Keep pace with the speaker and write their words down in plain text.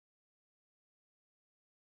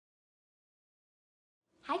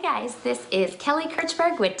Hi guys, this is Kelly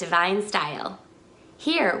Kirchberg with Divine Style,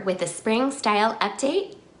 here with a spring style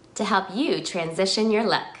update to help you transition your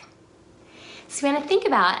look. So you want to think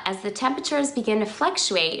about, as the temperatures begin to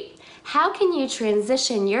fluctuate, how can you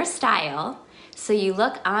transition your style so you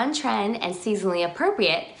look on trend and seasonally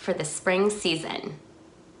appropriate for the spring season.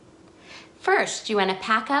 First, you want to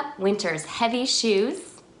pack up winter's heavy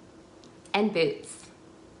shoes and boots.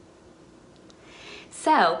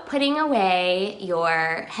 So, putting away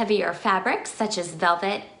your heavier fabrics such as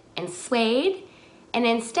velvet and suede, and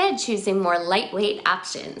instead choosing more lightweight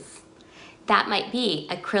options. That might be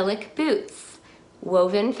acrylic boots,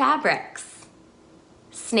 woven fabrics.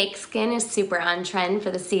 Snakeskin is super on trend for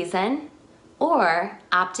the season, or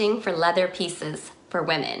opting for leather pieces for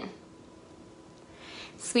women.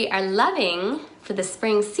 So we are loving, for the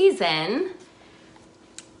spring season,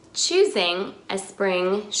 choosing a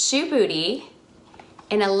spring shoe bootie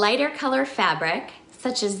in a lighter color fabric,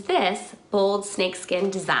 such as this bold snakeskin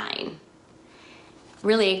design.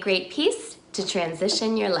 Really a great piece to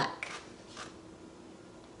transition your look.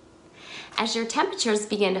 As your temperatures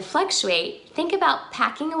begin to fluctuate, think about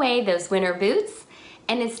packing away those winter boots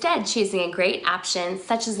and instead choosing a great option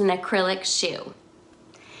such as an acrylic shoe.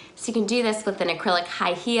 So you can do this with an acrylic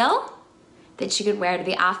high heel that you could wear to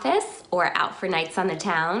the office or out for nights on the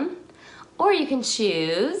town, or you can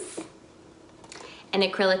choose an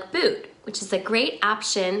acrylic boot, which is a great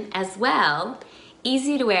option as well.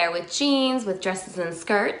 Easy to wear with jeans, with dresses and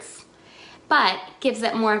skirts, but gives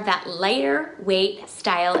it more of that lighter weight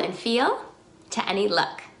style and feel to any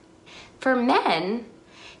look. For men,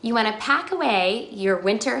 you want to pack away your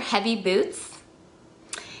winter heavy boots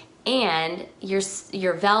and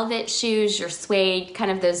your velvet shoes, your suede, kind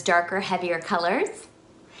of those darker, heavier colors.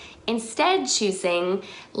 Instead, choosing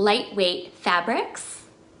lightweight fabrics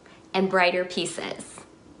and brighter pieces.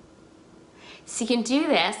 So you can do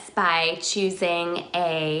this by choosing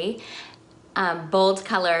a bold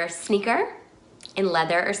color sneaker in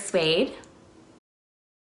leather or suede,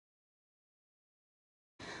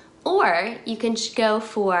 or you can go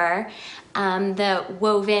for the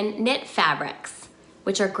woven knit fabrics,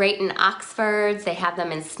 which are great in Oxfords. They have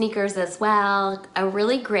them in sneakers as well. A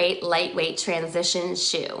really great lightweight transition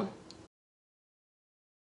shoe.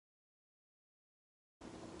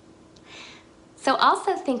 So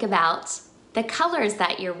also think about the colors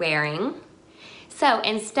that you're wearing. So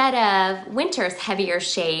instead of winter's heavier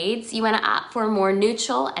shades, you want to opt for more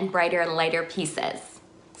neutral and brighter and lighter pieces.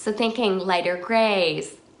 So thinking lighter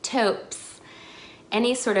grays, taupes,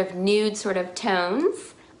 any sort of nude sort of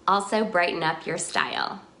tones also brighten up your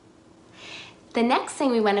style. The next thing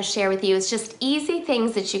we want to share with you is just easy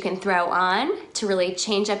things that you can throw on to really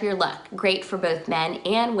change up your look. Great for both men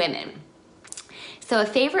and women. So a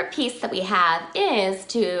favorite piece that we have is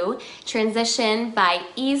to transition by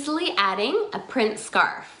easily adding a print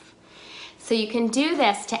scarf. So you can do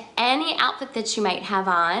this to any outfit that you might have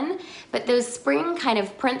on, but those spring kind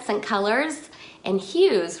of prints and colors and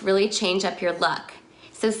hues really change up your look.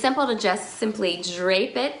 So simple to just simply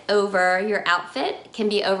drape it over your outfit. It can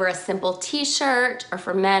be over a simple t-shirt, or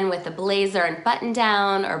for men with a blazer and button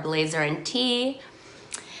down, or blazer and tee.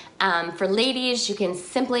 For ladies, you can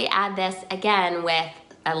simply add this again with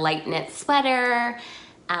a light knit sweater,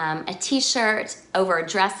 a t-shirt over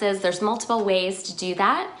dresses. There's multiple ways to do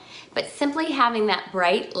that, but simply having that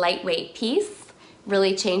bright, lightweight piece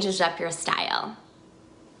really changes up your style.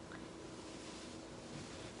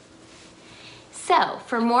 So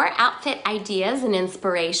for more outfit ideas and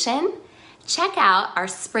inspiration, check out our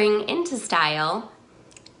Spring Into Style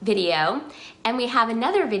video, and we have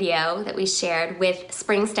another video that we shared with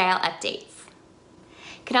spring style updates.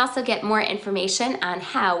 You can also get more information on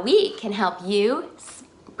how we can help you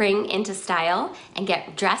spring into style and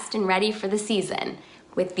get dressed and ready for the season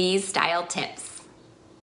with these style tips.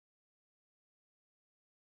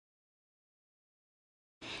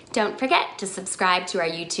 Don't forget to subscribe to our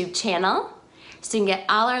YouTube channel so you can get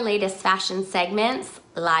all our latest fashion segments,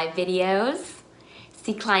 live videos,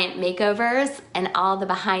 see client makeovers, and all the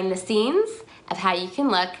behind the scenes of how you can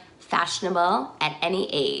look fashionable at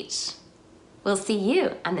any age. We'll see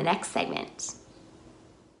you on the next segment.